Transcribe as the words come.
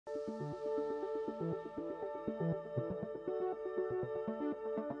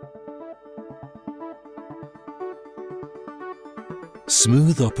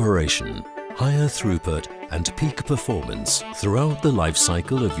Smooth operation, higher throughput and peak performance throughout the life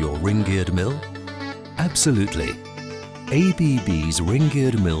cycle of your ring-geared mill? Absolutely. ABB's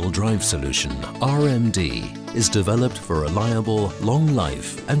ring-geared mill drive solution, RMD, is developed for reliable, long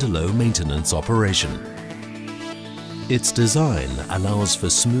life and low maintenance operation. Its design allows for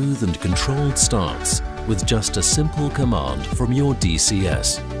smooth and controlled starts with just a simple command from your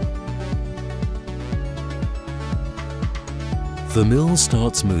DCS. The mill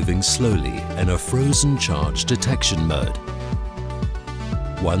starts moving slowly in a frozen charge detection mode.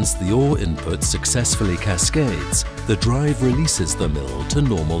 Once the ore input successfully cascades, the drive releases the mill to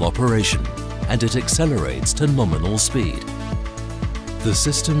normal operation and it accelerates to nominal speed. The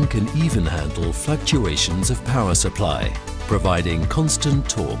system can even handle fluctuations of power supply, providing constant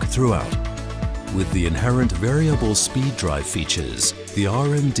torque throughout. With the inherent variable speed drive features, the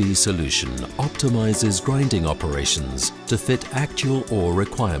RMD solution optimizes grinding operations to fit actual ore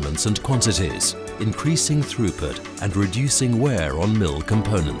requirements and quantities, increasing throughput and reducing wear on mill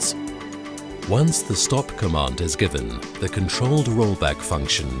components. Once the stop command is given, the controlled rollback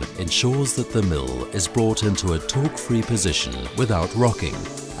function ensures that the mill is brought into a torque-free position without rocking,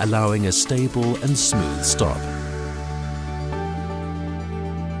 allowing a stable and smooth stop.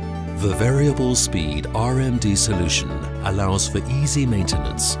 The variable speed RMD solution allows for easy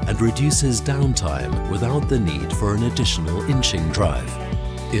maintenance and reduces downtime without the need for an additional inching drive.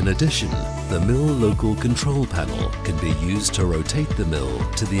 In addition, the mill local control panel can be used to rotate the mill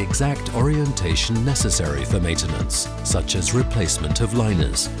to the exact orientation necessary for maintenance, such as replacement of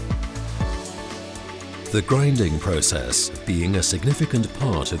liners. The grinding process, being a significant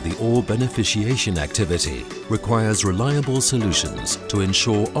part of the ore beneficiation activity, requires reliable solutions to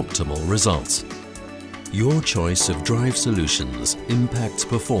ensure optimal results. Your choice of drive solutions impacts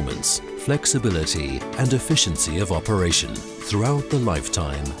performance, flexibility and efficiency of operation throughout the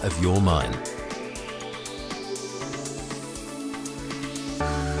lifetime of your mine.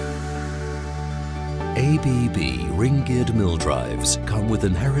 ABB ring-geared mill drives come with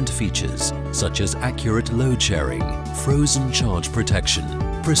inherent features such as accurate load sharing, frozen charge protection,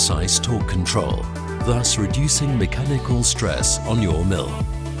 precise torque control, thus reducing mechanical stress on your mill.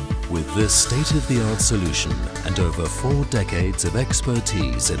 With this state-of-the-art solution and over 4 decades of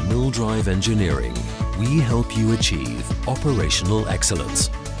expertise in mill drive engineering, we help you achieve operational excellence.